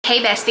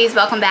Hey besties,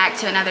 welcome back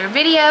to another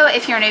video.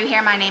 If you're new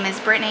here, my name is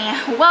Brittany.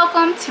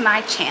 Welcome to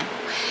my channel.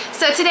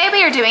 So today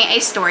we are doing a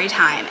story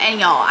time, and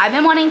y'all, I've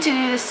been wanting to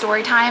do this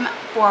story time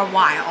for a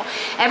while.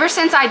 Ever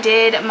since I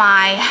did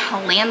my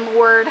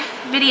landlord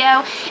video.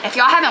 If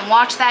y'all haven't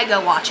watched that,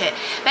 go watch it.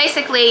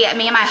 Basically,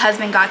 me and my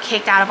husband got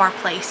kicked out of our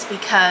place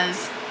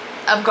because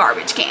of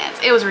garbage cans.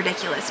 It was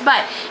ridiculous.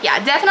 But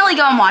yeah, definitely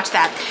go and watch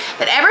that.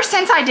 But ever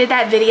since I did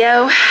that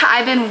video,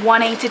 I've been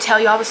wanting to tell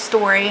y'all the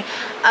story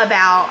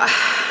about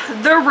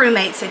the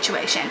roommate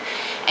situation.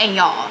 And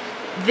y'all,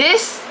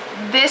 this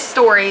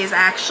story is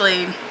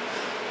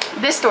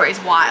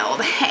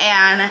wild,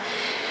 and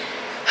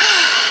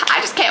I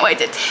just can't wait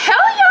to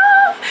tell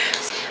y'all.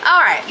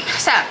 All right,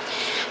 so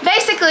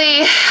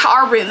basically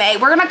our roommate,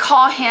 we're gonna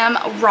call him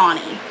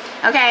Ronnie.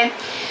 Okay,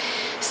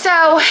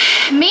 so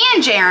me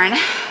and Jaron,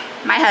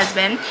 my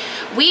husband,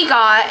 we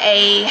got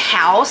a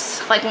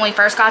house like when we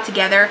first got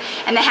together,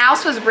 and the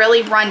house was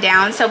really run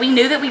down, so we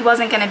knew that we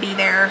wasn't going to be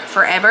there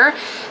forever.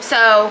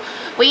 So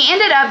we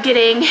ended up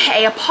getting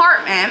an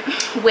apartment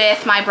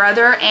with my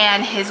brother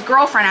and his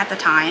girlfriend at the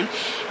time,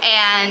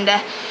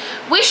 and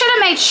we should have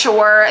made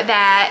sure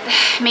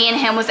that me and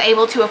him was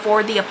able to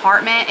afford the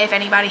apartment if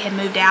anybody had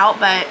moved out,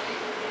 but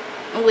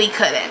we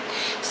couldn't.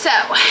 So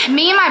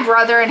me and my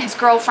brother and his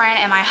girlfriend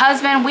and my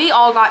husband, we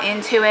all got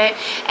into it,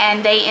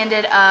 and they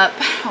ended up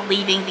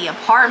leaving the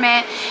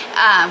apartment.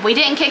 We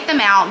didn't kick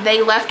them out.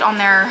 They left on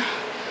their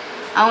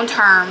own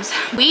terms.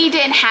 We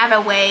didn't have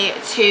a way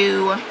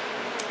to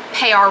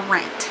pay our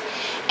rent,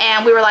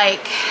 and we were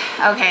like,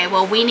 okay,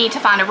 well, we need to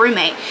find a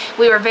roommate.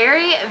 We were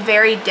very,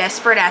 very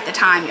desperate at the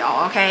time,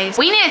 y'all. Okay,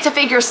 we needed to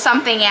figure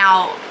something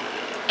out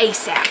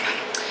ASAP.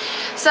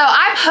 So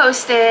I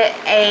posted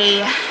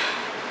a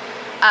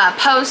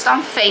post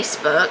on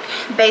Facebook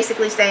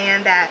basically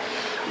saying that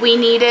we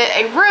needed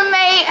a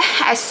roommate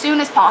as soon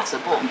as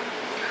possible.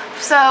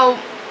 So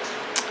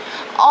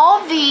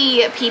all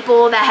the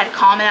people that had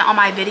commented on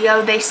my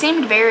video, they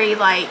seemed very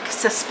like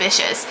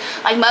suspicious.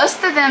 Like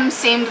most of them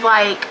seemed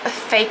like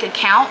fake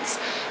accounts.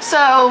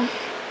 So,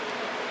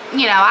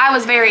 you know, I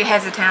was very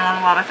hesitant on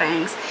a lot of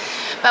things.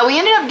 But we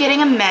ended up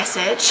getting a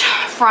message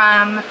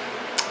from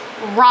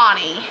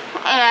Ronnie,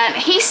 and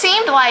he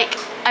seemed like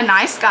a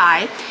nice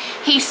guy.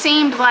 He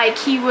seemed like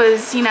he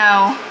was, you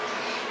know,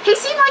 he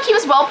seemed like he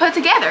was well put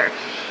together.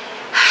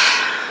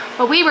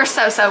 But we were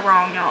so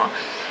wrong, y'all.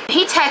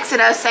 He texted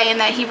us saying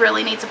that he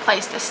really needs a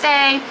place to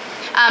stay.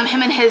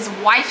 Him and his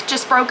wife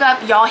just broke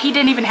up. Y'all, he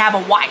didn't even have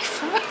a wife.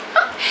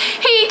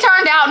 He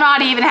turned out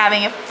not even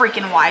having a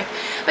freaking wife.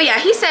 But yeah,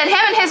 he said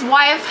him and his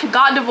wife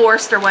got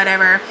divorced or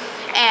whatever,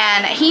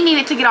 and he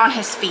needed to get on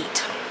his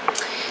feet.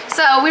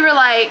 So we were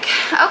like,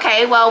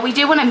 okay, well, we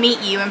do want to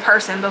meet you in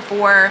person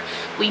before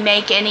we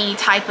make any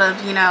type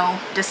of, you know,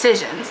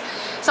 decisions.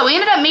 So we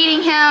ended up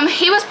meeting him.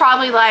 He was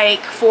probably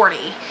like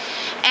 40,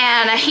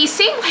 and he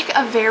seemed like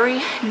a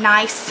very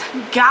nice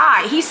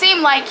guy. He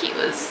seemed like he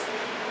was,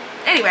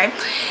 anyway.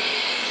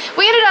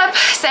 We ended up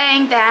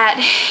saying that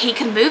he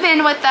could move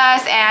in with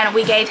us, and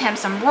we gave him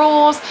some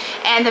rules.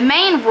 And the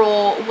main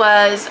rule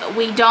was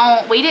we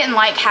didn't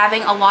like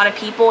having a lot of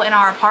people in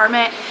our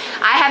apartment.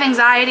 I have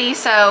anxiety,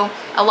 so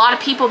a lot of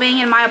people being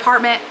in my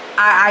apartment,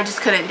 I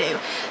just couldn't do.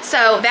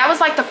 So that was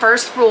like the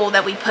first rule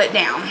that we put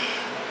down.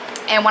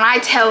 And when I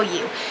tell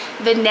you,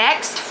 the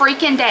next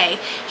freaking day,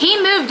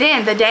 he moved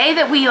in. The day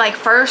that we like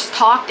first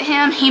talked to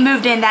him, he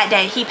moved in that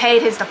day. He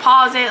paid his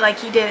deposit, like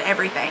he did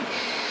everything.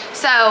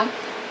 So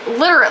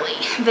literally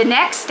the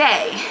next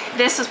day,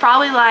 this was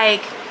probably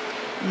like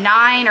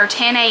 9 or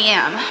 10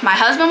 a.m. My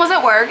husband was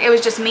at work. It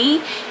was just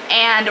me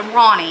and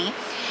Ronnie.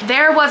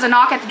 There was a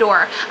knock at the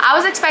door. I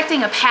was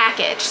expecting a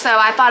package, so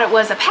I thought it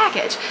was a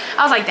package.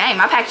 I was like, dang,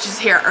 my package is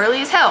here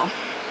early as hell.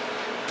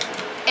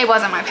 It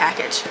wasn't my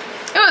package.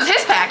 It was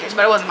his package,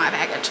 but it wasn't my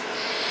package.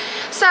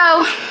 So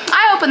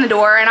I opened the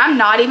door, and I'm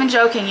not even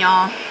joking,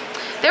 y'all.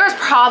 There was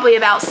probably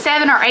about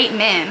 7 or 8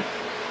 men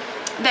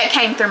that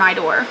came through my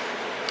door.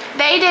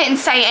 They didn't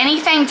say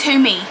anything to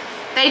me.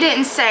 They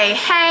didn't say,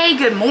 hey,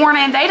 good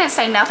morning. They didn't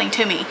say nothing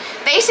to me.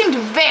 They seemed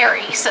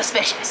very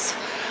suspicious.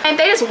 And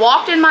they just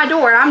walked in my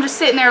door, and I'm just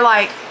sitting there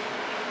like,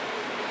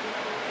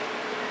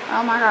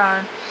 oh my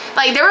God.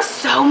 Like, there were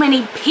so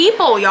many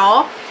people,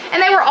 y'all.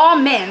 And they were all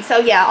men. So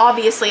yeah,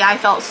 obviously I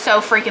felt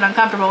so freaking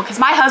uncomfortable because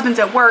my husband's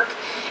at work,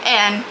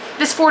 and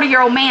this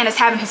 40-year-old man is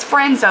having his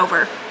friends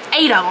over,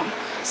 8 of them.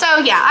 So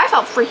yeah, I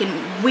felt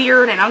freaking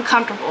weird and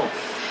uncomfortable.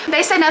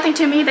 They said nothing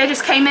to me. They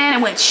just came in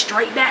and went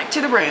straight back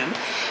to the room.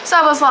 So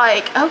I was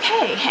like,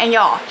 okay. And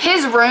y'all,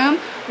 his room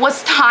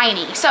was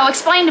tiny. So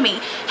explain to me,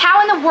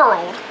 how in the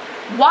world,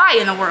 why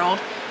in the world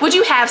would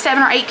you have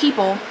 7 or 8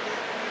 people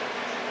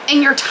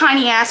in your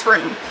tiny ass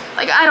room?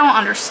 Like, I don't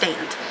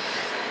understand.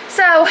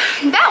 So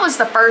that was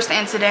the first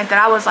incident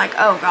that I was like,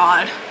 oh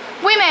God,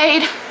 we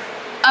made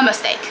a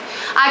mistake.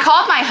 I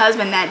called my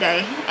husband that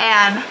day,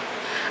 and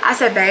I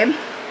said, babe,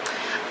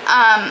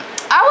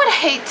 I would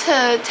hate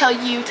to tell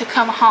you to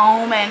come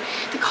home and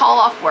to call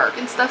off work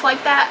and stuff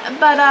like that,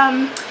 but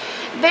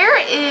there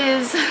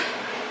is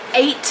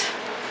 8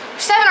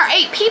 7 or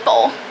 8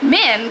 people,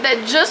 men,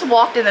 that just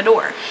walked in the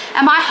door.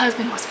 And my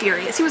husband was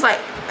furious. He was like,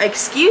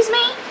 excuse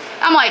me?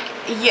 I'm like,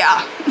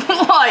 yeah.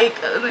 Like,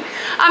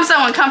 I'm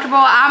so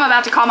uncomfortable. I'm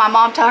about to call my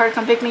mom, tell her to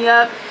come pick me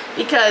up,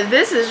 because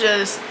this is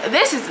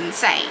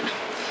insane.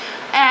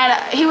 And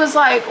he was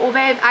like, well,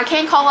 babe, I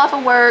can't call off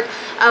of work.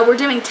 We're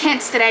doing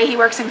tents today. He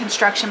works in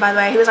construction, by the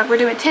way. He was like, we're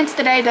doing tents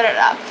today, da da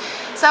da.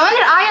 So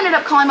I ended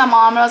up calling my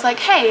mom, and I was like,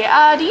 hey,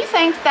 do you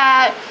think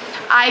that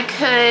I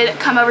could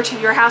come over to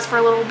your house for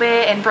a little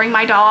bit and bring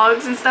my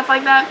dogs and stuff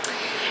like that?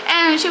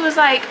 And she was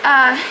like,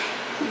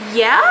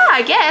 yeah,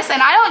 I guess.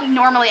 And I don't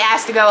normally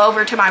ask to go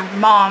over to my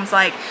mom's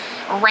like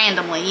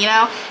randomly, you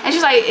know? And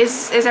she's like,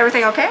 is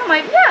everything okay? I'm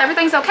like, yeah,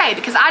 everything's okay,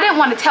 because I didn't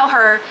want to tell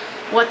her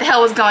what the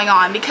hell was going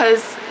on,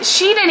 because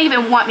she didn't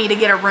even want me to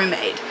get a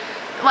roommate.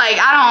 Like,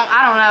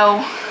 I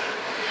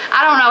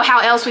don't know how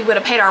else we would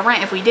have paid our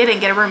rent if we didn't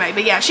get a roommate.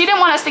 But yeah, she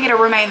didn't want us to get a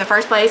roommate in the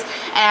first place,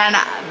 and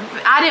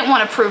I didn't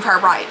want to prove her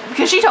right,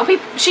 because she told me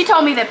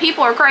that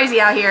people are crazy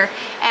out here,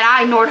 and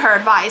I ignored her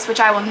advice, which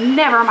I will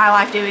never in my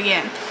life do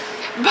again.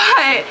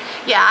 But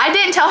yeah, I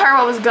didn't tell her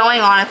what was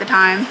going on at the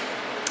time.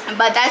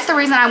 But that's the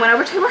reason I went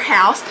over to her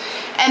house.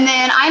 And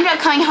then I ended up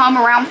coming home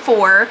around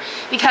 4,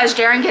 because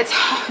Jaron gets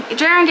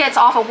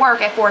off of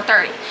work at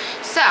 4:30.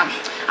 So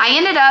I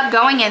ended up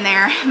going in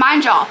there.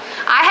 Mind y'all,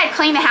 I had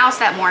cleaned the house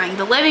that morning.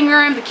 The living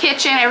room, the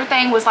kitchen,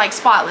 everything was like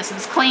spotless. It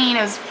was clean.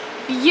 It was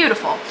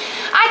beautiful.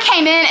 I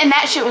came in and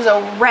that shit was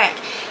a wreck.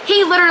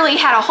 He literally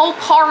had a whole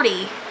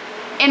party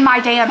in my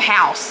damn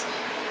house.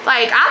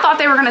 Like, I thought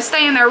they were gonna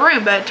stay in their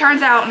room, but it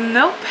turns out,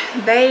 nope.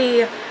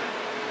 They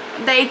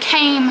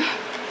came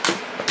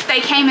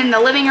in the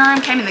living room,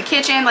 came in the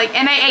kitchen, like,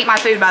 and they ate my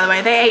food, by the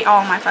way. They ate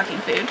all my fucking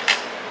food.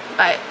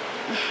 But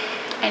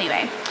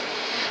anyway,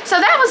 so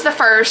that was the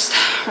first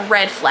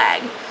red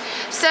flag.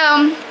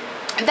 So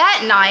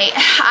that night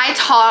I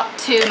talked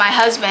to my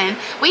husband.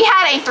 We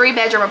had a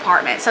 3-bedroom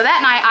apartment. So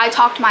that night I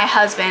talked to my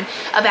husband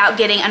about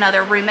getting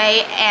another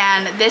roommate,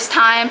 and this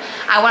time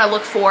I want to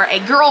look for a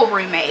girl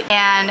roommate,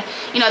 and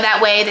you know,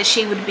 that way that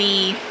she would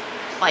be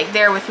like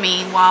there with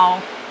me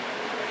while,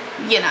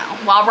 you know,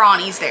 while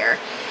Ronnie's there.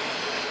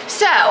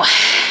 So,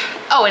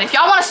 oh, and if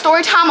y'all want a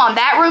story time on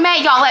that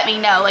roommate, y'all let me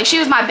know. Like, she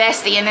was my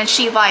bestie, and then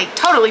she like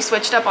totally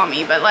switched up on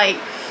me, but like,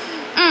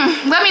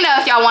 let me know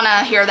if y'all want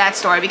to hear that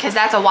story, because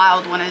that's a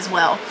wild one as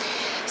well.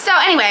 So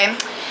anyway,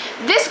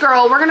 this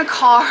girl, we're gonna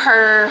call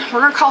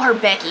her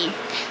Becky.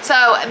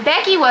 So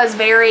Becky was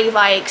very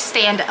like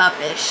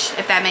stand-up-ish,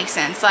 if that makes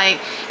sense. Like,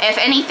 if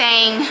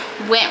anything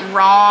went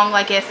wrong,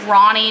 like if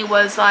Ronnie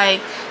was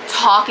like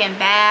talking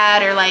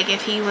bad, or like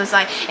if he was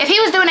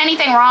doing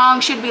anything wrong,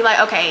 she'd be like,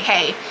 okay,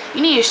 hey,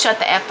 you need to shut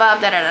the F up,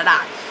 da da da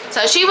da.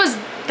 So she was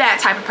that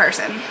type of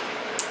person.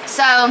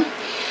 So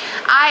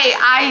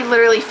I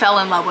literally fell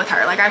in love with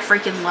her. Like, I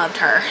freaking loved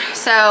her.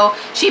 So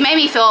she made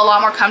me feel a lot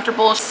more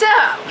comfortable. So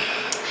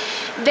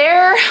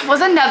there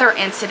was another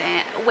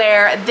incident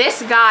where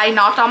this guy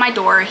knocked on my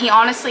door. He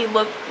honestly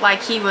looked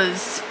like he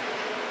was,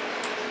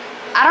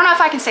 I don't know if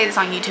I can say this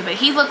on YouTube, but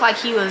he looked like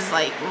he was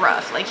like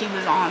rough, like he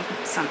was on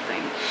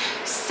something.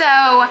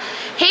 So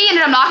he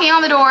ended up knocking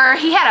on the door.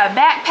 He had a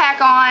backpack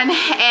on,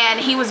 and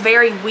he was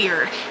very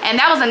weird. And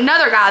that was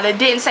another guy that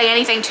didn't say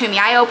anything to me.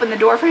 I opened the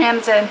door for him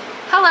and said,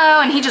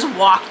 hello, and he just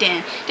walked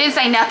in. Didn't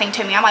say nothing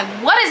to me. I'm like,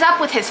 what is up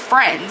with his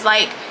friends?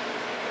 Like,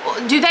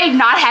 do they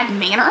not have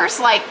manners?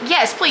 Like,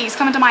 yes, please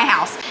come into my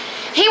house.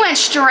 He went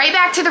straight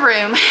back to the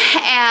room,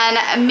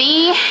 and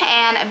me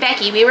and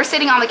Becky, we were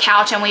sitting on the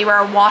couch and we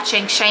were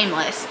watching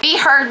Shameless. We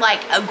heard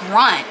like a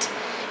grunt,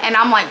 and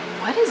I'm like,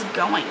 what is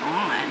going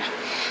on?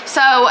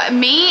 So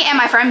me and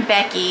my friend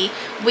Becky,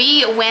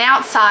 we went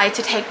outside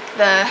to take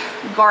the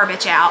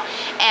garbage out,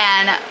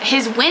 and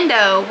his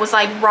window was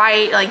like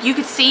like you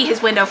could see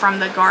his window from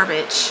the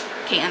garbage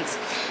cans.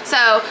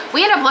 So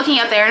we ended up looking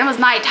up there, and it was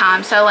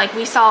nighttime, so like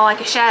we saw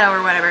like a shadow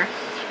or whatever,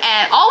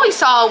 and all we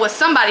saw was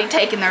somebody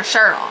taking their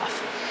shirt off.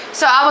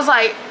 So I was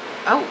like,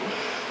 oh,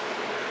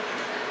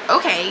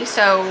 okay,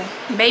 so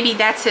maybe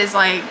that's his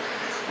like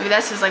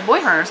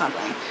boyfriend or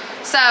something.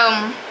 So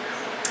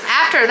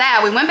after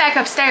that, we went back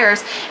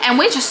upstairs, and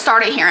we just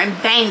started hearing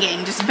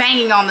banging, just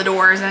banging on the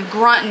doors and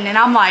grunting, and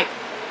I'm like,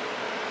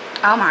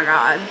 oh my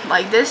God,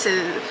 like, this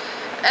is,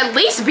 at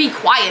least be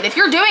quiet. If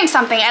you're doing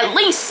something, at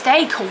least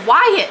stay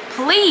quiet,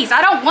 please.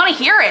 I don't want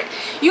to hear it.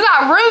 You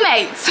got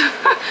roommates.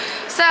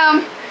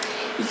 So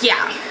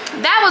yeah,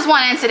 that was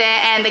one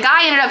incident, and the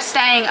guy ended up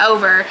staying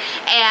over,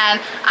 and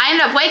I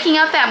ended up waking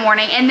up that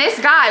morning, and this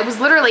guy was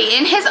literally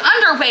in his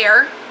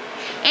underwear,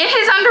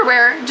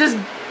 just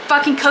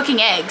fucking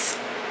cooking eggs.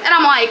 And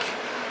I'm like,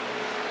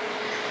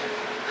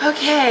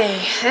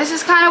 okay, this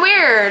is kind of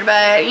weird,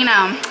 but you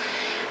know,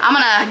 I'm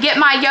gonna get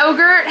my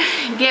yogurt,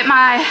 get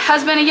my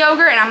husband a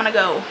yogurt, and I'm gonna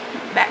go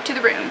back to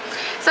the room.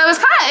 So it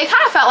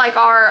kind of felt like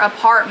our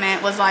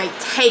apartment was like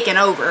taken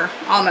over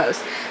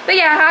almost. But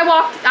yeah,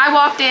 I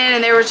walked in,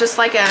 and there was just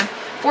like a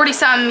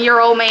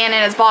 40-something-year-old man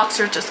in his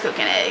boxer just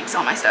cooking eggs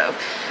on my stove.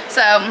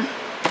 So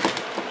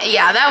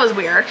yeah, that was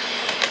weird.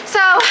 So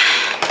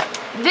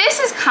this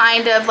is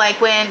kind of like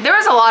when there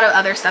was a lot of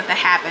other stuff that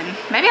happened.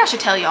 Maybe I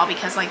should tell y'all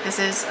because like this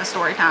is a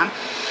story time.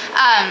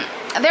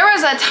 There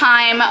was a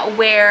time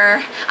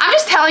where I'm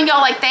just telling y'all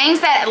like things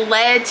that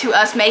led to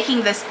us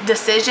making this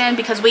decision,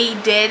 because we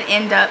did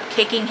end up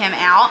kicking him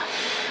out.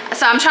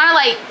 So I'm trying to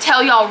like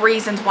tell y'all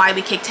reasons why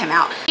we kicked him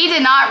out. He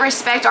did not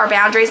respect our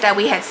boundaries that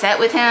we had set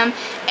with him,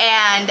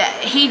 and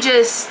he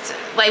just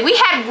like, we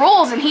had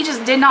rules and he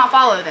just did not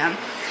follow them.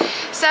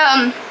 So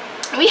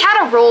we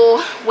had a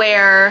rule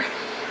where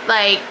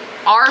like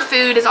our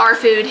food is our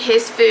food,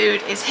 his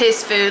food is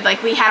his food.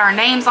 Like we had our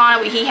names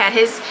on it. He had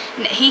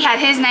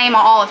his name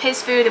on all of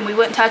his food, and we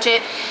wouldn't touch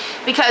it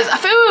because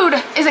food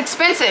is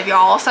expensive,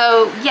 y'all.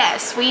 So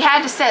yes, we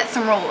had to set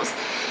some rules.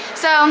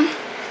 So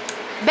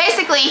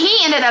basically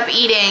he ended up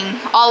eating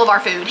all of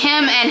our food,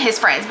 him and his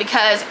friends,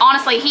 because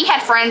honestly he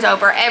had friends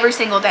over every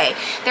single day.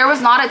 There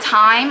was not a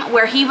time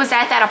where he was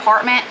at that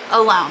apartment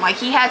alone. Like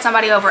he had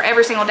somebody over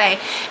every single day,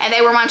 and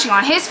they were munching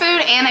on his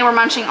food and they were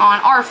munching on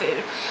our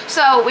food.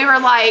 So we were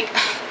like,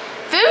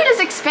 food is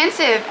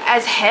expensive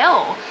as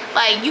hell.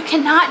 Like you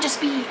cannot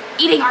just be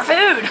eating our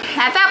food.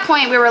 At that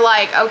point we were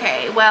like,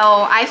 okay,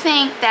 well I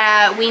think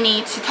that we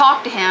need to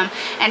talk to him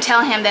and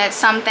tell him that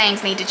some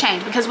things need to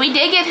change, because we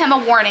did give him a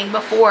warning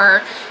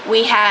before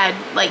we had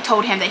like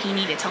told him that he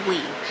needed to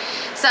leave.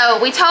 So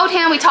we told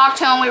him, we talked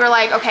to him, we were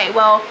like, okay,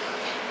 well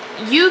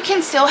you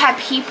can still have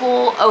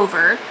people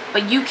over,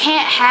 but you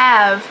can't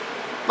have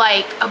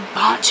like a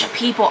bunch of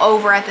people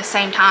over at the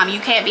same time. You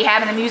can't be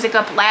having the music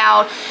up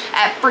loud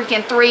at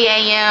freaking 3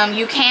 a.m.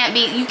 You can't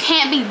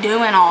be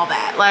doing all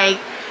that. Like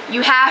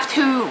you have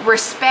to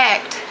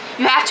respect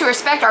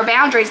our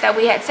boundaries that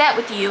we had set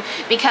with you,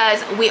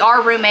 because we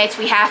are roommates.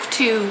 We have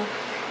to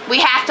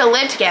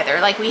live together.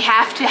 Like we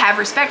have to have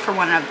respect for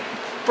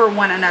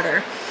one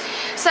another.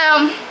 So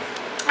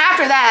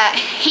after that,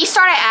 he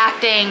started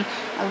acting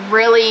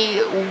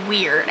really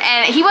weird,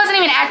 and he wasn't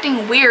even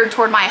acting weird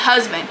toward my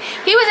husband.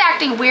 He was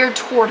acting weird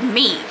toward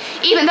me,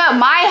 even though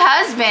my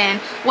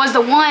husband was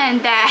the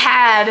one that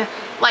had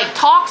like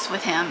talks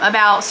with him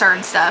about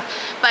certain stuff.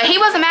 But he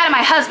wasn't mad at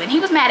my husband, he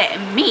was mad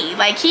at me.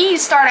 Like he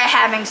started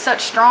having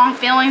such strong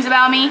feelings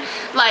about me.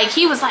 Like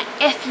he was like,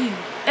 F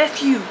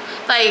you.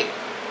 Like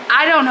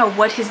I don't know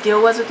what his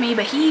deal was with me,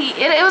 but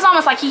it was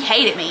almost like he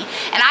hated me,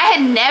 and I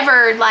had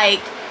never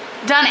like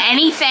done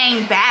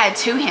anything bad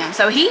to him.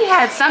 So he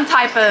had some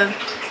type of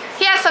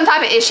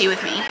issue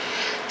with me.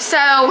 So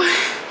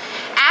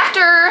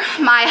after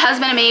my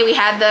husband and me, we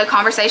had the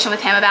conversation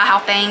with him about how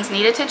things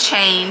needed to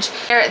change.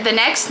 The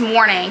next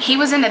morning he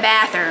was in the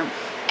bathroom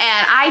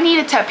and I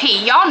needed to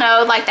pee. Y'all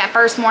know like that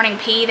first morning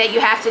pee that you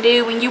have to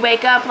do when you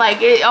wake up, like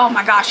oh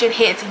my gosh, it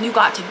hits and you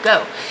got to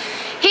go.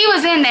 He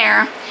was in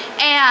there,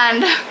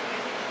 and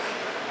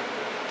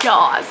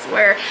y'all, I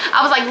swear,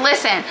 I was like,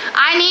 listen,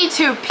 I need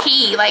to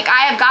pee, like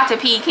I have got to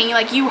pee, can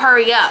you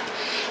hurry up?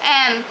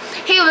 And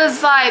he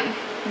was like,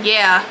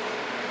 yeah.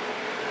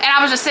 And I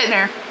was just sitting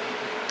there,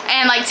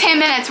 and like 10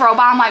 minutes rolled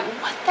by. I'm like,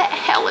 what the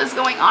hell is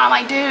going on? I'm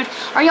like, dude,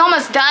 are you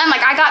almost done?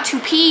 Like I got to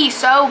pee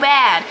so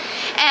bad.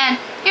 And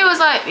he was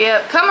like,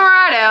 yep, coming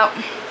right out.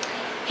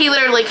 He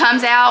literally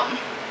comes out.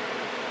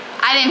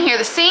 I didn't hear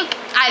the sink,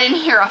 I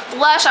didn't hear a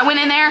flush. I went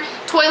in there,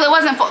 toilet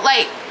wasn't full.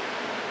 Like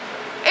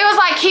it was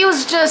like he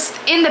was just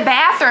in the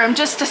bathroom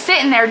just to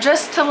sit in there,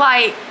 just to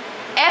like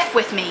F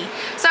with me.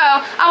 So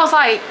I was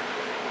like,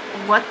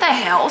 what the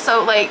hell?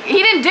 So like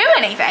he didn't do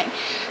anything.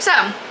 So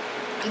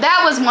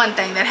that was one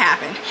thing that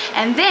happened.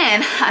 And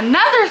then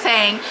another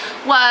thing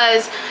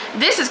was,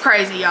 this is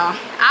crazy, y'all.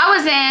 I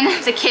was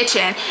in the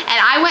kitchen and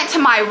I went to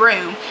my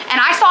room and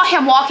I saw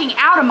him walking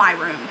out of my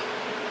room.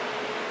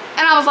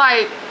 And I was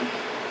like,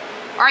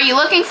 are you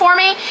looking for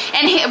me?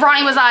 And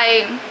Ronnie was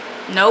like,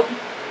 nope.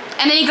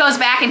 And then he goes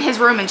back in his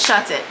room and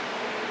shuts it.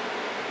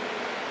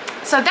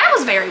 So that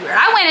was very weird.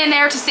 I went in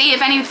there to see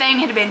if anything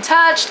had been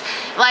touched.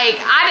 Like,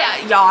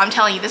 y'all, I'm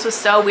telling you, this was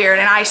so weird.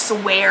 And I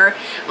swear,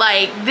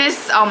 like,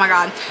 this, oh my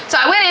God. So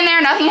I went in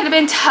there, nothing had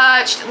been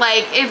touched.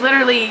 Like, it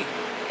literally,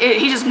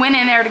 he just went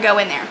in there to go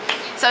in there.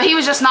 So he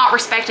was just not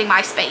respecting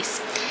my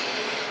space.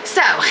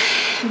 So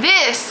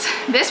this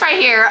right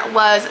here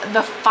was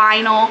the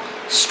final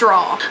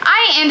straw.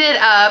 I ended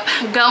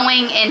up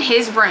going in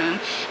his room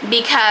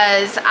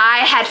because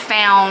I had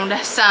found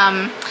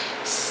some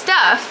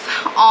stuff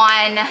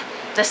on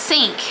the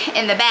sink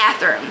in the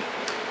bathroom.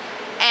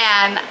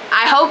 And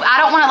I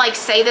don't want to like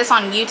say this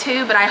on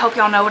YouTube, but I hope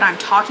y'all know what I'm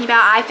talking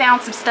about. I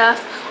found some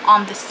stuff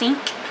on the sink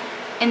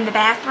in the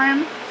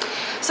bathroom.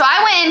 So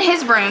I went in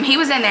his room, he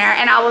was in there,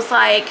 and I was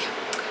like,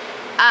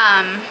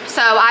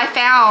 so I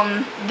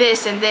found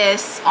this and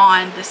this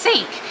on the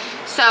sink.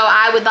 So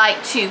I would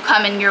like to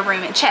come in your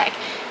room and check.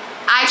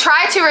 I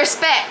try to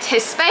respect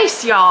his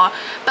space, y'all,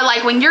 but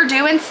like when you're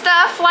doing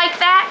stuff like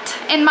that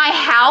in my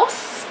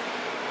house,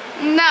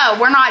 no,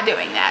 we're not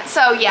doing that.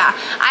 So yeah,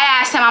 I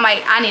asked him, I'm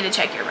like, I need to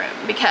check your room,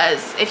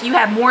 because if you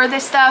have more of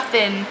this stuff,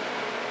 then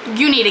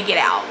you need to get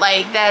out.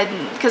 Like that,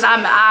 because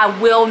I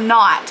will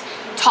not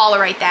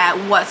tolerate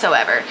that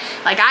whatsoever.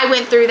 Like I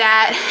went through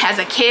that as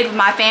a kid with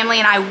my family,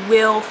 and I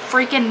will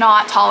freaking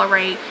not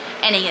tolerate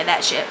any of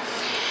that shit.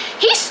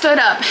 He stood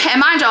up, and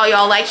mind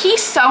y'all, like,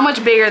 he's so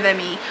much bigger than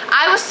me.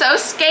 I was so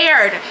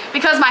scared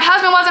because my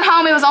husband wasn't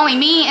home. It was only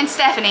me and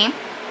Stephanie.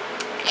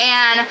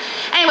 And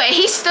anyway,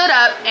 he stood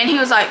up and he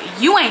was like,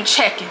 "You ain't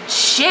checking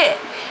shit."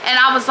 And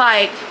I was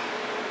like,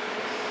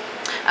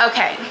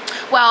 okay,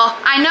 well,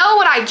 I know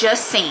what I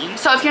just seen,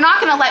 so if you're not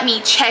gonna let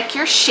me check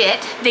your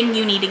shit, then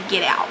you need to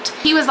get out.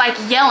 He was like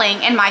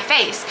yelling in my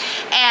face,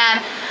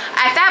 and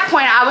at that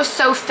point I was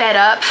so fed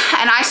up,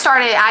 and I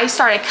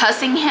started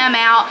cussing him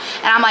out,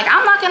 and I'm like,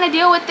 I'm not gonna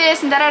deal with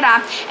this, and da da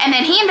da. And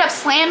then he ended up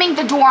slamming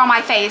the door on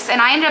my face,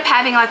 and I ended up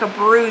having like a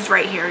bruise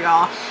right here,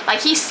 y'all.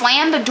 Like, he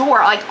slammed the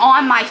door like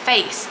on my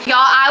face. Y'all,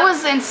 I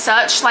was in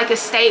such like a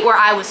state where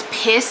I was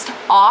pissed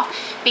off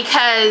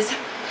because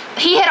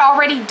he had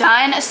already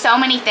done so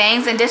many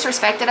things and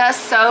disrespected us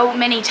so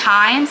many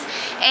times,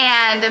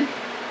 and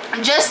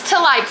just to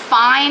like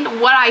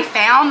find what I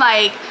found,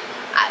 like,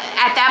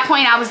 at that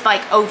point I was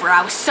like over.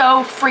 I was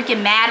so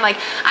freaking mad. Like,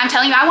 I'm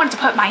telling you, I wanted to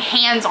put my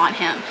hands on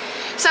him.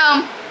 So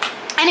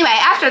anyway,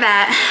 after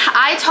that,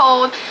 I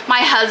told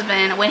my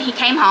husband when he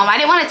came home. I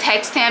didn't want to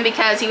text him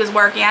because he was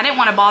working. I didn't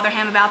want to bother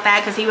him about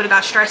that because he would have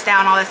got stressed out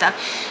and all that stuff.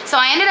 So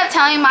I ended up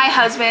telling my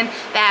husband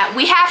that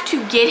we have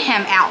to get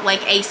him out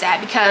like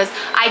ASAP because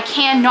I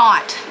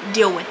cannot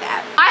deal with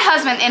that. My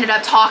husband ended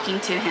up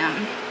talking to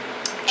him,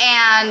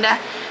 and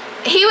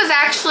he was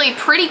actually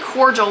pretty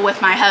cordial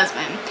with my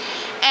husband.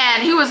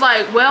 And he was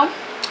like, "Well,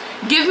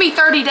 give me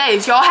 30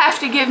 days. Y'all have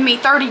to give me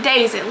 30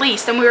 days at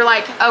least." And we were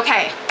like,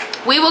 "Okay,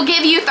 we will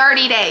give you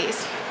 30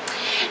 days.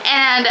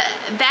 And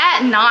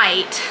that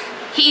night,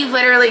 he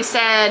literally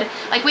said,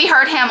 like, we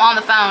heard him on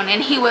the phone,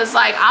 and he was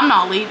like, "I'm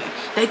not leaving.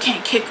 They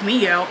can't kick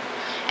me out."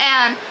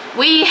 And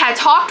we had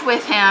talked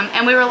with him,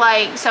 and we were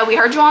like, "So we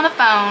heard you on the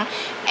phone,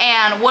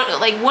 and what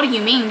do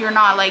you mean you're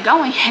not like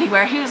going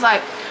anywhere?" He was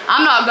like,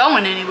 "I'm not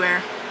going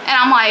anywhere." And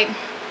I'm like,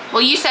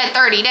 "Well, you said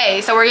 30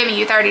 days, so we're giving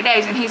you 30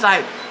 days. And he's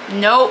like,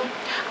 "Nope,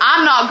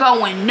 I'm not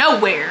going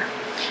nowhere."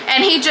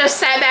 And he just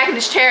sat back in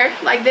his chair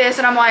like this,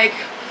 and I'm like,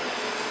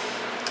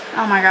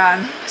 oh my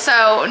God.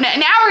 So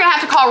now we're gonna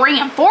have to call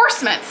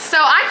reinforcements. So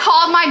I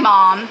called my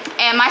mom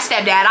and my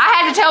stepdad. I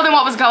had to tell them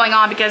what was going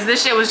on because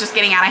this shit was just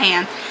getting out of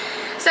hand.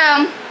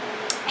 So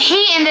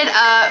he ended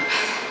up,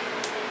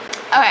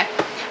 okay,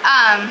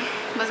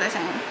 what was I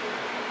saying?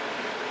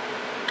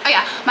 Oh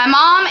yeah, my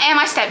mom and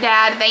my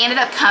stepdad, they ended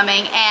up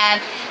coming,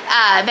 and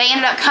they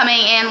ended up coming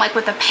in like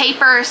with a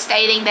paper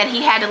stating that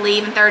he had to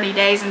leave in 30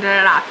 days and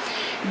da da da.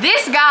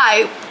 This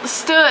guy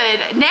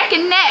stood neck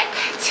and neck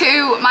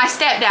to my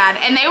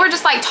stepdad, and they were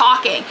just like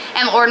talking,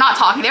 or not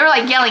talking, they were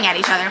like yelling at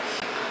each other.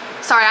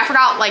 Sorry, I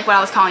forgot like what I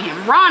was calling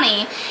him.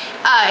 Ronnie,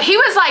 he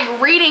was like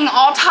reading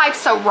all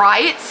types of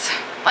rights,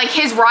 like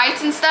his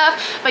rights and stuff,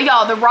 but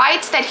y'all, the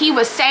rights that he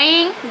was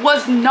saying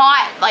was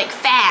not like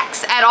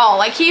facts at all.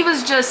 Like, he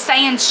was just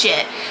saying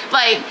shit.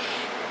 Like,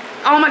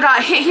 oh my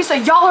God, he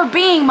said, "Y'all are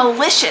being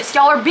malicious.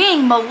 Y'all are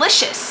being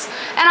malicious."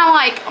 And I'm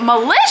like,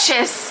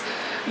 "Malicious?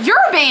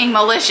 You're being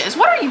malicious.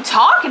 What are you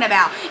talking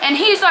about?" And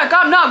he's like,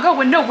 "I'm not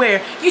going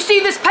nowhere. You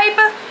see this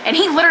paper?" And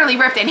he literally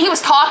ripped it. And he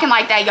was talking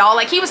like that, y'all.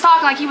 Like, he was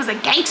talking like he was a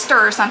gangster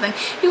or something.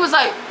 He was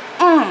like,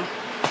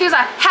 He was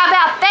like, "How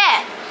about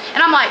that?"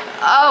 And I'm like,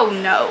 oh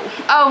no.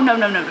 Oh no,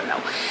 no, no, no, no.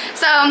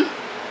 So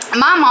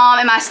my mom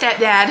and my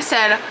stepdad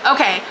said,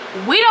 "Okay,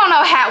 we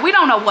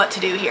don't know what to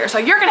do here, so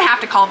you're gonna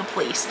have to call the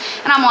police."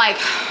 And I'm like,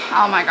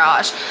 oh my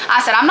gosh.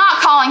 I said, "I'm not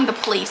calling the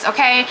police,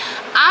 okay?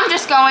 I'm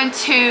just going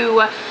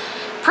to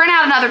print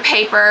out another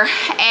paper,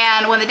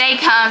 and when the day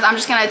comes, I'm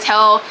just gonna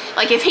tell,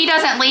 like, if he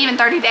doesn't leave in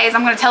 30 days,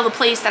 I'm gonna tell the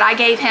police that I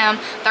gave him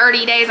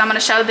 30 days. I'm gonna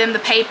show them the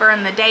paper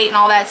and the date and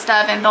all that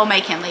stuff, and they'll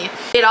make him leave."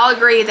 It all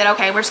agreed that,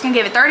 okay, we're just gonna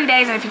give it 30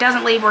 days, and if he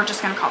doesn't leave, we're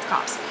just gonna call the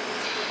cops.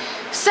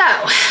 So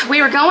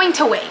we were going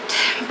to wait,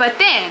 but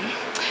then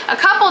a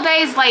couple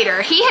days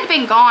later, he had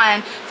been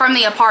gone from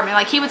the apartment.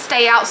 Like, he would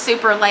stay out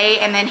super late,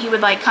 and then he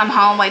would like come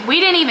home. Like, we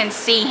didn't even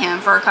see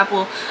him for a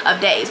couple of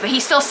days, but he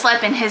still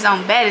slept in his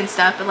own bed and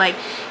stuff. But like,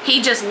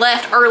 he just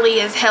left early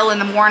as hell in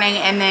the morning,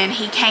 and then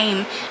he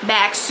came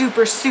back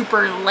super,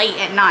 super late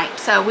at night.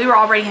 So we were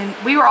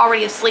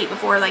already asleep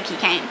before like he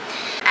came.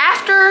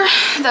 After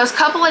those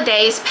couple of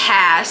days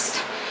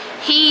passed,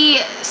 he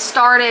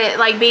started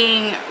like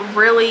being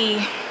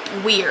really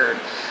weird.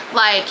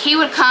 Like, he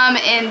would come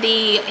in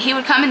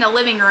the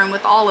living room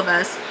with all of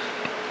us.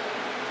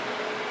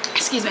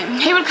 Excuse me.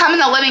 He would come in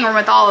the living room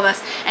with all of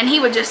us, and he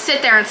would just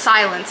sit there in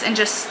silence and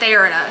just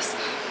stare at us.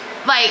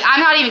 Like, I'm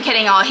not even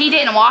kidding y'all. He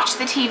didn't watch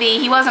the TV.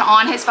 He wasn't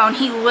on his phone.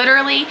 He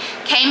literally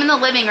came in the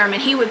living room,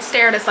 and he would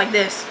stare at us like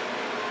this.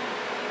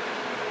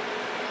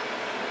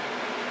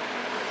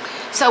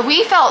 So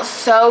we felt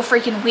so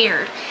freaking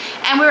weird.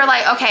 And we were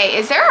like, "Okay,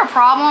 is there a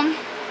problem?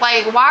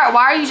 Like, why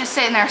are you just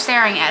sitting there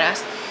staring at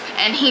us?"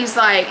 And he's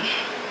like,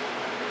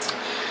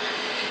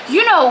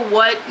 "You know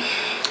what?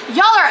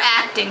 Y'all are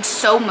acting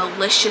so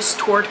malicious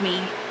toward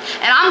me,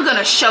 and I'm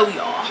gonna show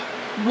y'all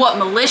what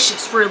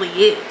malicious really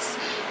is."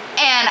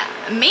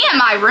 And me and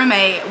my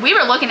roommate, we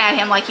were looking at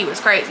him like he was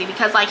crazy,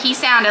 because like, he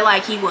sounded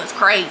like he was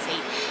crazy.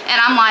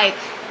 And I'm like,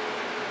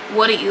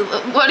 what do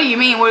you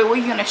mean? What are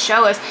you gonna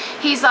show us?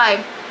 He's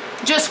like,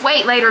 just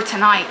wait later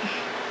tonight.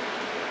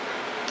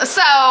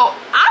 So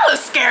I was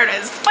scared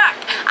as fuck.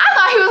 I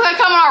thought he was gonna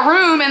come in our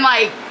room and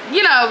like,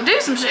 you know,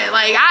 do some shit.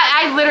 Like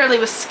I literally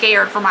was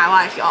scared for my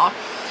life, y'all.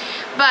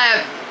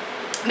 But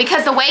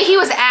because the way he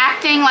was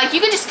acting, like you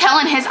could just tell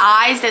in his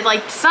eyes that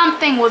like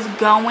something was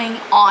going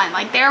on.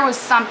 Like there was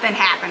something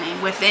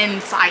happening within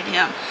inside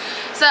him.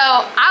 So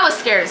I was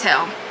scared as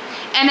hell.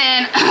 And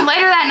then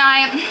later that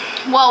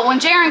night, well, when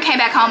Jaron came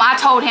back home, I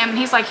told him, and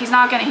he's like, he's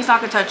not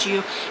gonna touch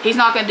you. He's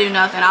not gonna do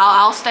nothing.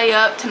 I'll stay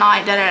up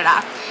tonight, da da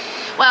da.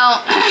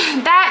 Well,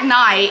 that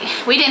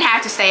night, we didn't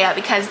have to stay up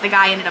because the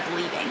guy ended up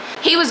leaving.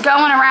 He was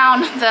going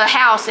around the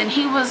house and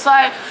he was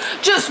like,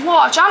 just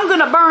watch, I'm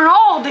gonna burn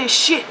all this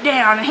shit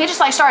down. And he just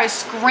like started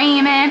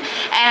screaming,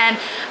 and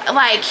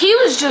like he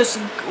was just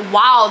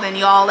wilding,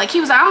 y'all. Like he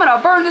was like, I'm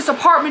gonna burn this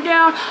apartment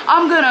down,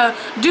 I'm gonna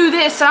do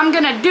this, and I'm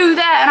gonna do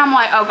that. And I'm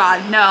like, oh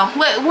God, no,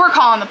 we're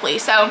calling the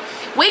police. So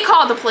we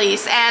called the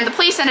police, and the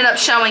police ended up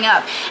showing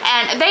up,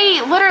 and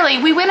they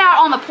literally, we went out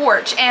on the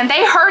porch and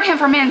they heard him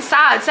from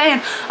inside saying,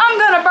 I'm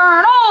gonna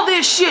burn all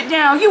this shit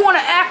down. You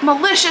wanna act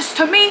malicious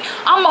to me?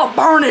 I'm gonna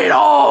burn it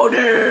all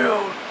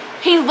down.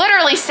 He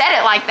literally said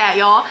it like that,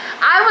 y'all.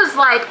 I was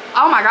like,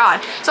 oh my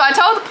God. So I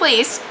told the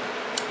police,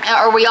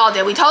 or we all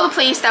did, we told the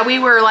police that we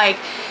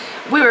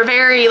were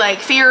very like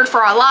feared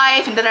for our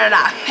life and da da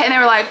da. And they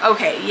were like,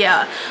 okay,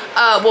 yeah,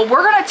 well,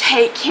 we're gonna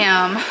take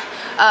him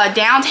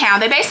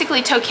downtown. They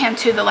basically took him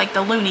to the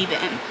loony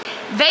bin.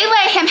 They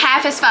let him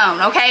have his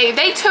phone, okay?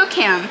 They took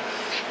him.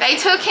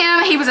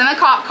 He was in the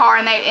cop car,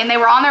 and they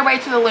were on their way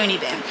to the loony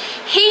bin.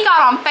 He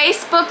got on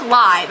Facebook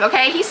Live,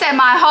 okay? He said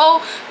my whole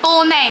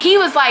full name. He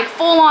was like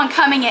full on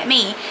coming at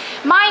me.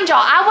 Mind y'all,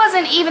 I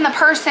wasn't even the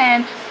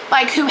person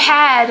like who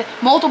had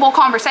multiple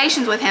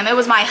conversations with him. It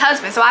was my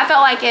husband. So I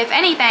felt like if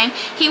anything,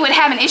 he would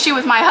have an issue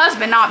with my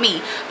husband, not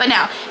me. But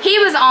no, he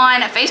was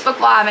on Facebook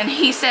Live, and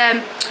he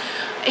said,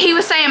 he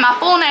was saying my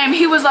full name.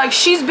 He was like,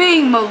 she's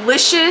being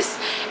malicious,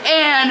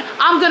 and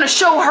I'm gonna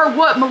show her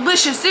what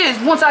malicious is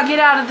once I get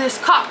out of this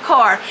cop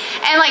car.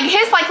 And like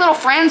his like little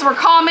friends were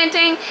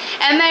commenting,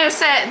 and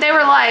they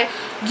were like,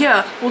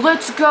 yeah, well,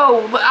 let's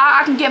go.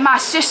 I can get my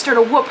sister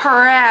to whoop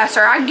her ass,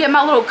 or I can get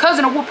my little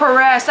cousin to whoop her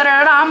ass. Da,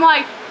 da, da. I'm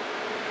like,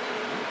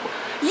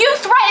 you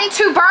threatened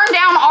to burn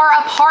down our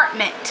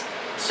apartment.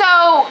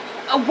 So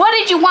what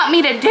did you want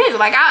me to do?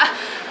 Like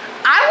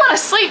I want to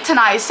sleep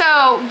tonight,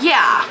 so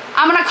yeah,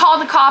 I'm gonna call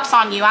the cops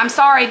on you. I'm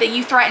sorry that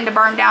you threatened to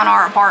burn down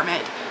our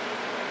apartment.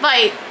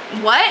 Like,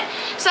 what?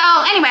 So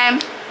anyway,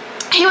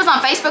 he was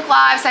on Facebook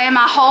Live saying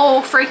my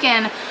whole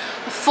freaking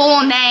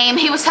full name.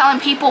 He was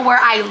telling people where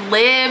I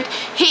lived.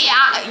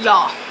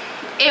 Y'all,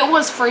 it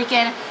was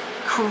freaking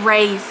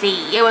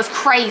crazy. It was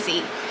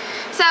crazy.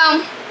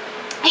 So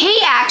he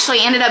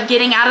actually ended up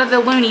getting out of the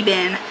loony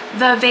bin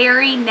the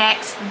very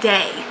next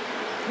day.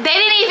 They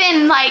didn't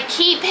even like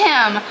keep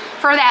him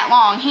for that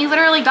long. He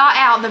literally got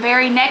out the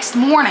very next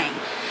morning.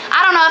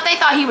 I don't know if they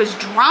thought he was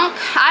drunk.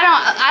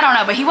 I don't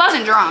know, but he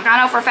wasn't drunk.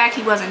 I know for a fact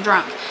he wasn't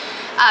drunk.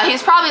 He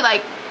was probably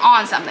like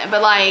on something,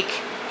 but like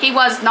he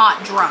was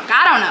not drunk.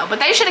 I don't know, but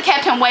they should have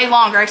kept him way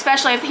longer,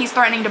 especially if he's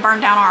threatening to burn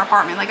down our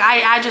apartment. Like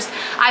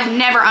I've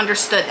never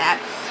understood that.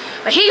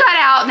 But he got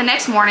out the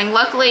next morning.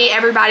 Luckily,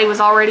 everybody was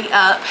already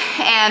up,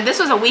 and this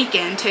was a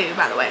weekend too,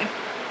 by the way.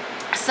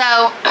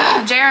 So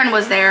Jaron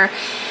was there.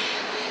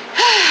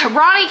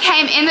 Ronnie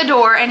came in the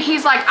door, and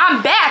he's like,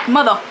 I'm back,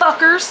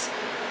 motherfuckers.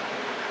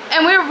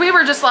 And we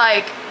were just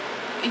like,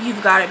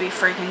 you've got to be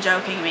freaking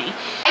joking me.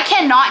 I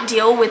cannot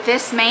deal with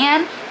this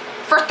man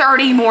for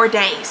 30 more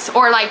days,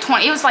 or like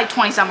 20. It was like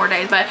 20 some more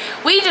days, but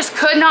we just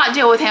could not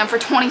deal with him for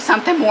 20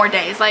 something more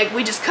days. Like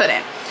we just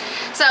couldn't.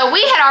 So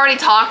we had already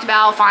talked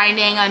about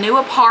finding a new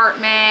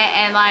apartment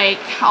and like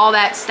all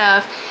that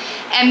stuff.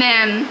 And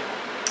then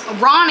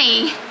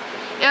Ronnie,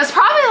 it was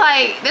probably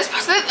like this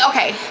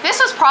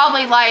was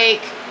probably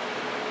like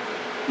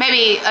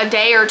maybe a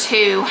day or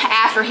two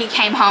after he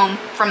came home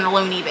from the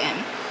loony bin.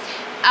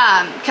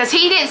 Cause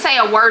he didn't say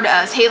a word to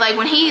us. He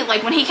when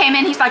he came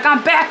in, he's like,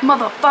 I'm back,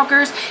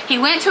 motherfuckers. He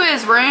went to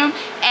his room,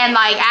 and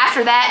like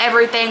after that,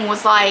 everything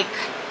was like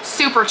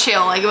super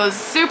chill. Like it was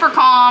super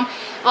calm.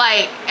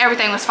 Like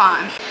everything was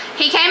fine.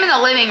 He came in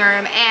the living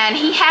room, and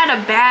he had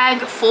a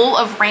bag full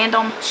of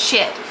random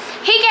shit.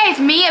 He gave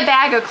me a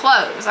bag of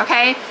clothes,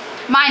 okay?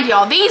 Mind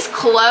y'all, these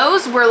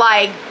clothes were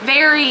like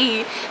they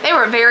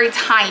were very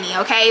tiny,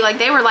 okay? Like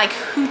they were like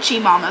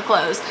hoochie mama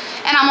clothes.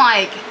 And I'm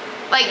like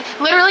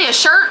literally a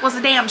shirt was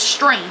a damn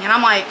string. And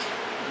I'm like,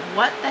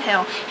 what the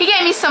hell? He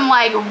gave me some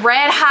like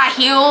red high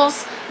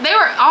heels. They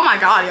were, oh my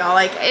God, y'all.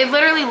 Like it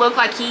literally looked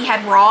like he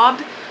had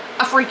robbed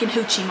a freaking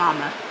hoochie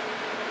mama.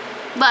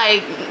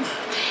 Like,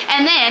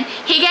 and then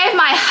he gave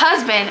my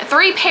husband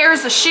 3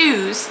 pairs of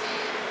shoes.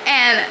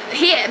 And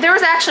there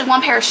was actually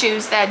 1 pair of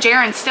shoes that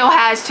Jaron still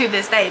has to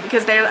this day,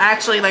 because they're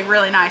actually like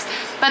really nice.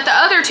 But the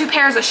other 2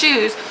 pairs of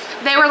shoes,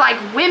 they were like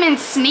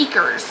women's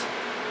sneakers,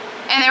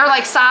 and they were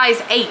like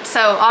size 8.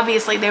 So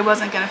obviously they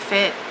wasn't gonna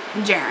fit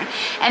Jaren.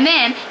 And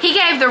then he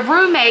gave the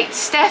roommate,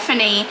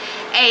 Stephanie,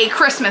 a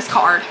Christmas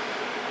card.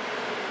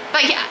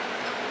 But yeah,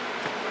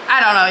 I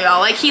don't know, y'all.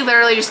 Like, he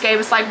literally just gave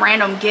us like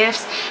random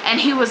gifts. And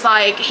he was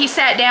like, he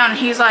sat down and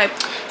he's like,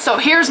 so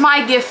here's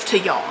my gift to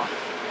y'all.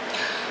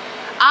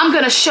 I'm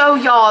gonna show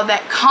y'all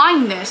that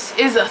kindness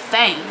is a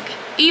thing,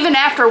 even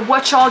after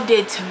what y'all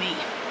did to me.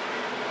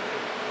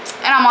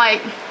 And I'm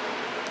like,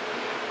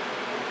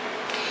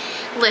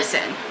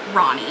 listen,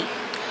 Ronnie,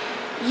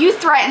 you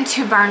threatened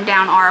to burn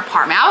down our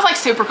apartment. I was like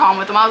super calm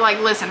with him. I was like,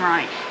 listen,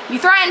 Ronnie, you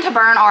threatened to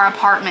burn our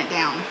apartment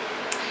down.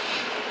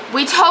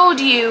 We told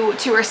you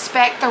to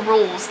respect the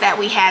rules that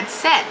we had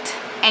set,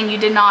 and you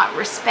did not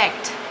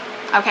respect,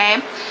 okay?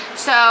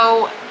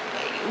 So,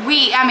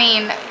 I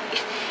mean,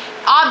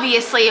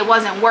 obviously it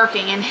wasn't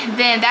working, and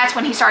then that's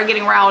when he started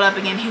getting riled up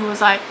again. He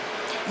was like,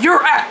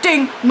 you're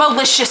acting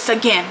malicious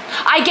again.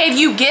 I gave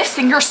you gifts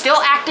and you're still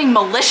acting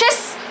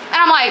malicious? And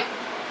I'm like,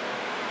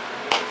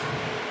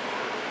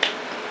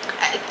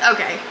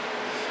 okay.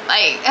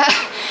 Like,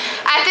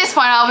 at this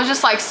point I was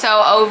just like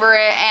so over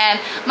it. And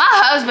my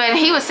husband,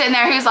 he was sitting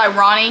there, he was like,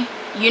 Ronnie,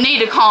 you need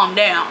to calm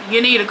down.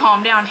 You need to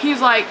calm down.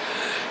 He's like,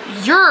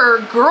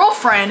 your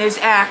girlfriend is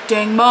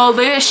acting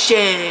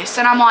malicious.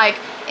 And I'm like,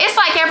 it's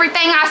like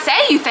everything I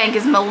say you think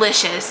is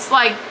malicious.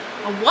 Like,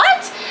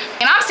 what?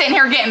 And I'm sitting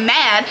here getting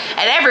mad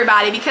at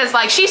everybody because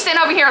like she's sitting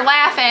over here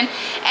laughing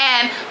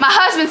and my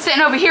husband's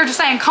sitting over here just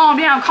saying calm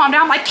down, calm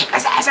down. I'm like, kick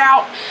his ass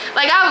out.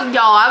 Like, I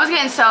was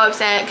getting so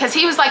upset because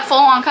he was like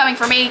full on coming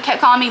for me, kept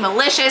calling me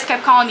malicious,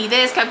 kept calling me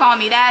this, kept calling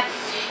me that.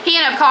 He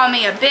ended up calling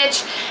me a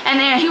bitch, and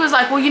then he was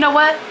like, well, you know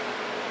what?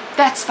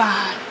 That's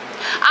fine.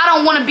 I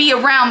don't want to be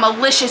around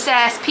malicious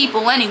ass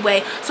people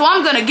anyway, so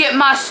I'm gonna get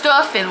my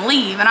stuff and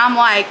leave. And I'm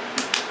like,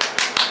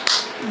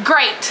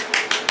 great.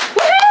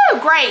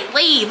 Woohoo! Great,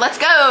 leave, let's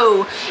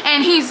go.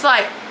 And he's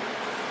like,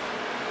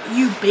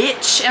 you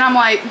bitch. And I'm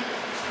like,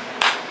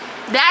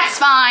 that's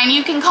fine,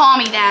 you can call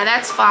me that,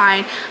 that's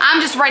fine.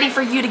 I'm just ready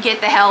for you to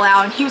get the hell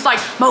out. And he was like,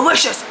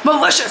 malicious,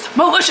 malicious,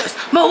 malicious,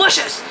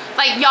 malicious.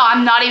 Like, y'all,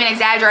 I'm not even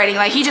exaggerating.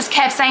 Like, he just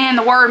kept saying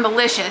the word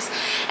malicious.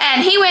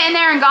 And he went in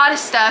there and got his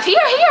stuff. He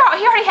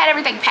already had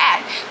everything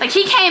packed. Like,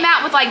 he came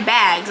out with like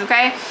bags,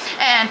 okay?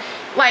 And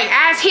like,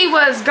 as he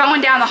was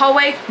going down the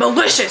hallway,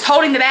 malicious,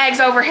 holding the bags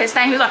over his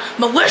thing, he was like,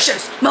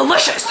 malicious,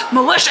 malicious,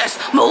 malicious,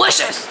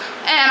 malicious.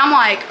 And I'm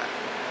like,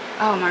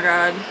 oh my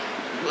God.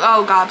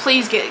 Oh God,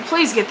 please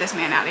get this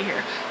man out of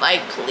here.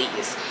 Like,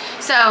 please.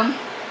 So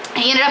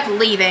he ended up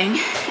leaving,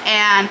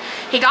 and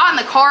he got in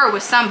the car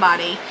with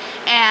somebody,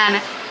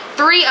 and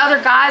 3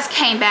 other guys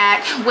came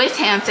back with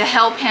him to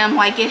help him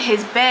like get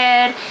his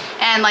bed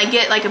and like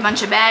get like a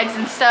bunch of bags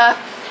and stuff.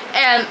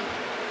 And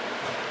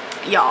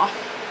y'all,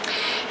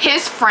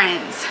 his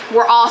friends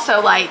were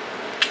also like,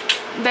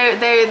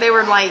 they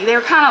were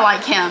kind of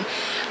like him.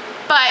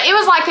 But it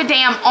was like a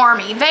damn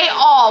army. They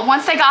all,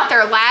 once they got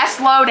their last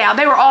loadout,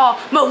 they were all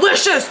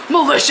malicious,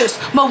 malicious,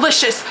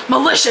 malicious,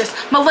 malicious,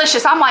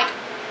 malicious. I'm like,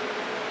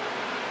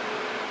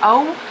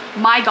 oh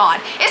my God.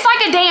 It's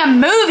like a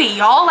damn movie,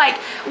 y'all. Like,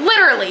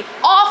 literally,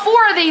 all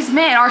 4 of these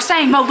men are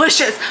saying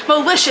malicious,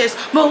 malicious,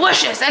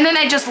 malicious, and then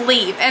they just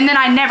leave. And then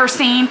I never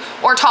seen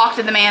or talked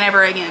to the man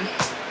ever again.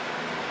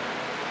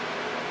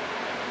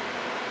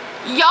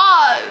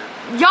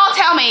 Y'all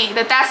tell me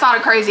that that's not a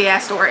crazy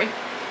ass story.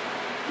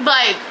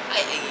 Like,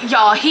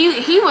 y'all,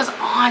 he was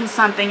on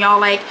something, y'all.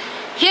 Like,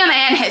 him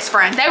and his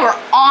friends, they were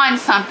on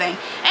something,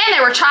 and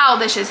they were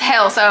childish as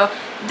hell. So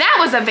that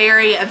was a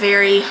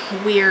very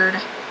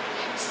weird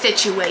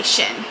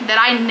situation that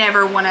I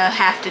never want to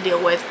have to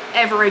deal with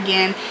ever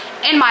again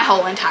in my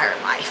whole entire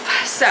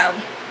life. So I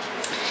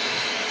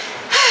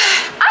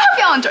hope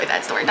y'all enjoyed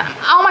that story time.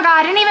 Oh my God,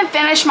 I didn't even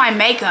finish my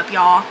makeup,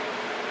 y'all.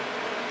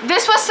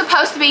 This was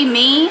supposed to be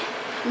me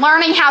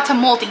learning how to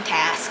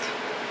multitask.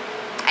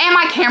 And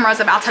my camera's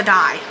about to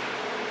die.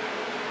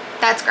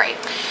 That's great.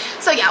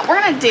 So yeah, we're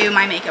gonna do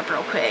my makeup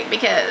real quick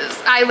because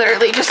I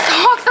literally just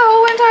talked the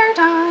whole entire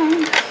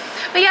time.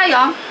 But yeah,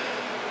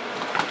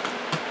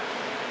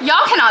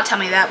 y'all cannot tell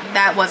me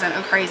that wasn't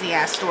a crazy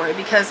ass story,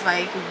 because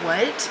like,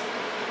 what?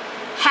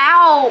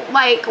 How?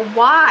 Like,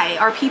 why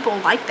are people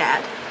like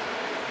that?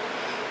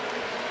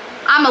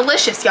 I'm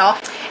malicious, y'all.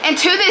 And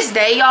to this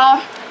day,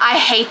 y'all, I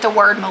hate the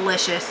word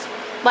malicious.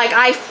 Like,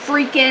 I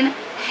freaking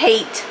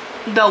hate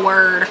the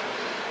word.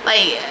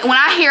 Like, when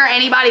I hear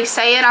anybody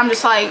say it, I'm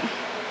just like,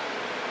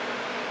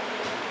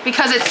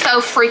 because it's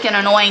so freaking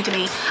annoying to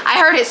me. I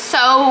heard it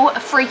so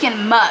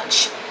freaking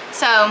much.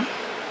 So,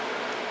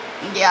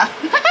 yeah.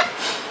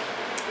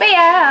 But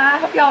yeah, I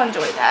hope y'all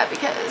enjoyed that,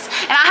 because,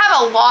 and I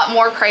have a lot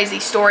more crazy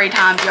story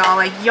times, y'all.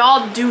 Like,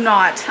 y'all do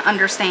not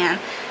understand.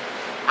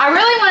 I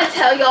really want to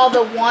tell y'all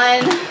the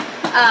one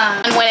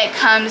when it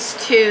comes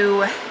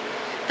to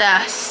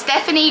the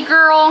Stephanie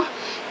girl,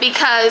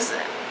 because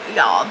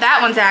y'all, that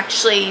one's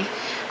actually,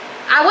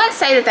 I wouldn't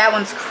say that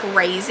one's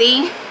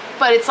crazy,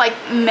 but it's like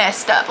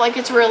messed up. Like,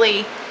 it's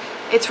really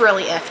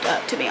effed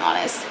up, to be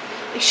honest.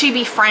 Like, she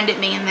befriended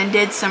me and then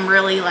did some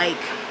really like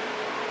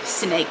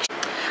snake shit.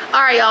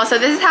 Alright, y'all, so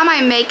this is how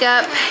my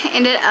makeup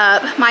ended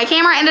up. My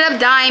camera ended up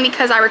dying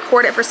because I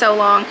recorded for so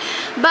long.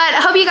 But I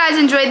hope you guys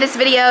enjoyed this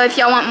video. If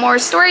y'all want more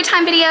story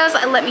time videos,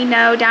 let me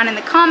know down in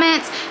the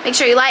comments. Make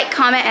sure you like,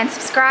 comment, and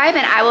subscribe,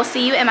 and I will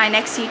see you in my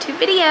next YouTube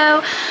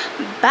video.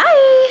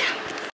 Bye!